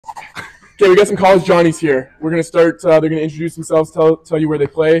Okay, we got some college Johnnies here. We're gonna start. They're gonna introduce themselves, tell you where they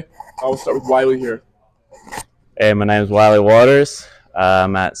play. We'll start with Wylie here. Hey, my name is Wylie Waters.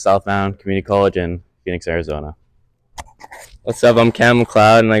 I'm at Southbound Community College in Phoenix, Arizona. What's up? I'm Cam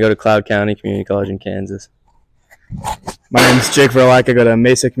Macleod, and I go to Cloud County Community College in Kansas. My name is Jake Vrlak. I go to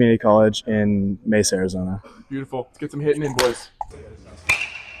Mesa Community College in Mesa, Arizona. Beautiful. Let's get some hitting in, boys.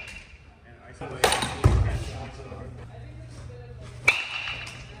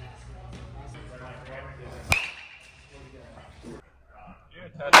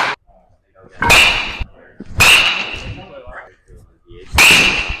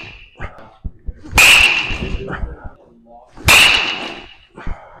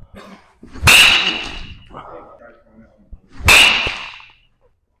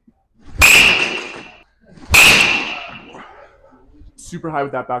 Super high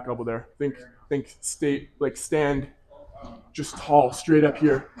with that back elbow there. Think, stand just tall, straight up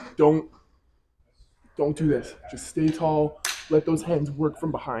here. Don't do this. Just stay tall. Let those hands work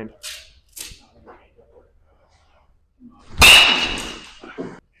from behind.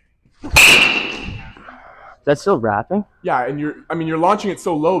 Is that still wrapping? Yeah, and you're launching it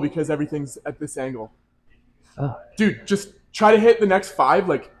so low because everything's at this angle. Oh. Dude, just try to hit the next 5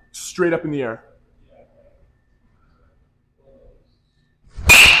 like straight up in the air.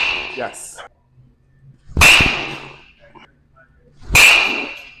 Yes.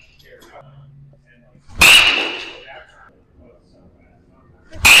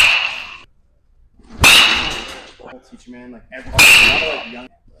 Teacher, man, like every like young.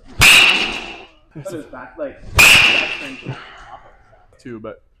 Back, like too,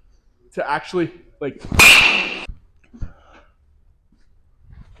 but to actually like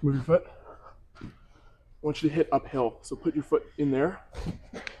move your foot. I want you to hit uphill. So put your foot in there.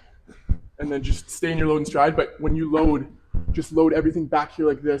 And then just stay in your load and stride, but when you load, just load everything back here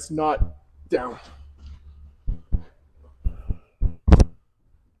like this, not down.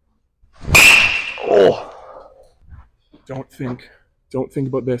 Oh. Don't think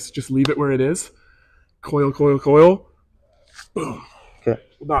about this. Just leave it where it is. Coil, coil, coil. Boom. Okay.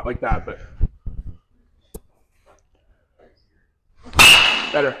 Well, not like that, but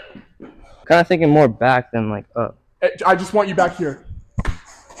better. Kind of thinking more back than like up. I just want you back here.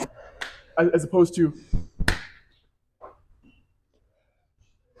 As opposed to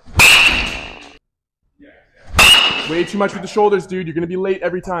way too much with the shoulders, dude. You're gonna be late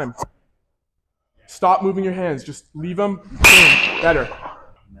every time. Stop moving your hands. Just leave them. Boom. Better.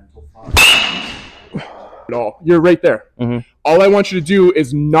 No, you're right there. Mm-hmm. All I want you to do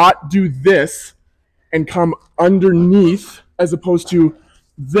is not do this and come underneath as opposed to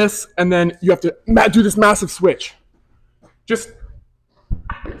this, and then you have to do this massive switch. Just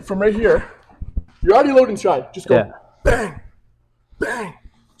from right here, you're already loading stride. Just go bang, bang.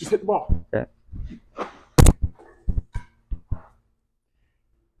 Just hit the ball. Yeah.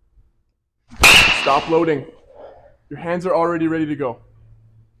 Stop loading. Your hands are already ready to go.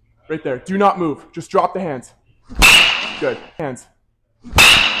 Right there. Do not move. Just drop the hands. Good. Hands.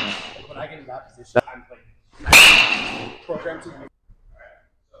 When I get in that position, I'm like programmed to.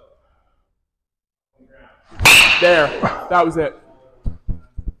 There. That was it.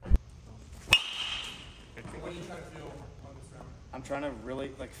 I'm trying to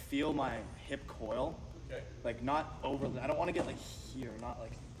really like feel my hip coil, like not over. I don't want to get like here, not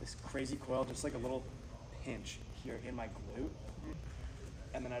like this crazy coil, just like a little pinch here in my glute,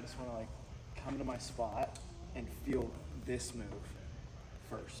 and then I just want to like come to my spot and feel this move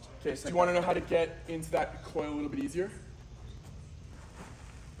first. Okay, so you want to know how to get into that coil a little bit easier?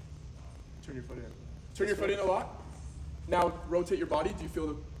 Turn your foot in. Turn your foot in a lot. Now rotate your body. Do you feel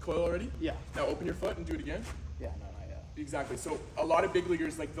the coil already? Yeah. Now open your foot and do it again. Yeah, no, not yet. Exactly. So a lot of big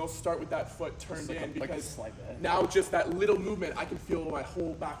leaguers, like they'll start with that foot turned Like in a because slight bit. now just that little movement, I can feel my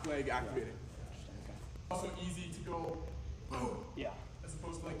whole back leg activating. Okay. Also easy to go boom. Yeah. As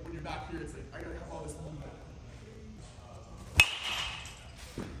opposed to like when you're back here, it's like I gotta have all this movement.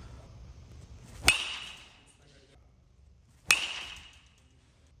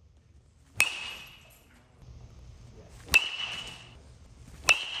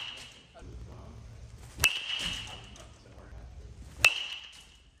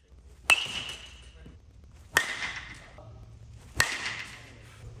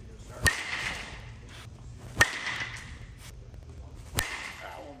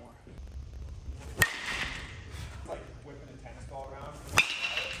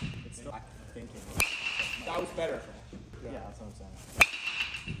 That was better. Yeah, that's what I'm saying.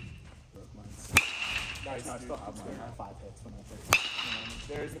 Nice. I Dude. still have mine. I have 5 hits when I take.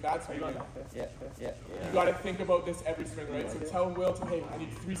 There's the bad swing. Yeah. You got to think about this every swing, right? So tell Will to, hey, I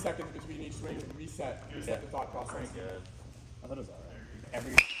need 3 seconds between each swing and reset the thought process. I thought it was alright.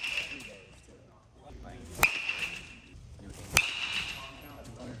 Every day too.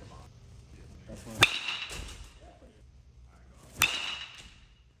 That's one.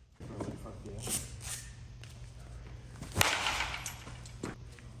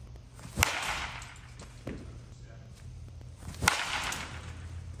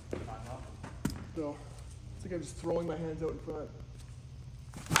 So, it's like I'm just throwing my hands out in front.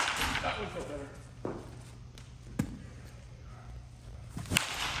 That one felt better.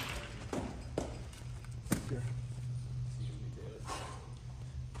 Here.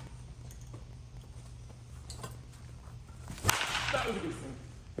 That was a good swing.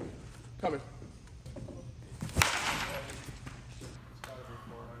 Coming.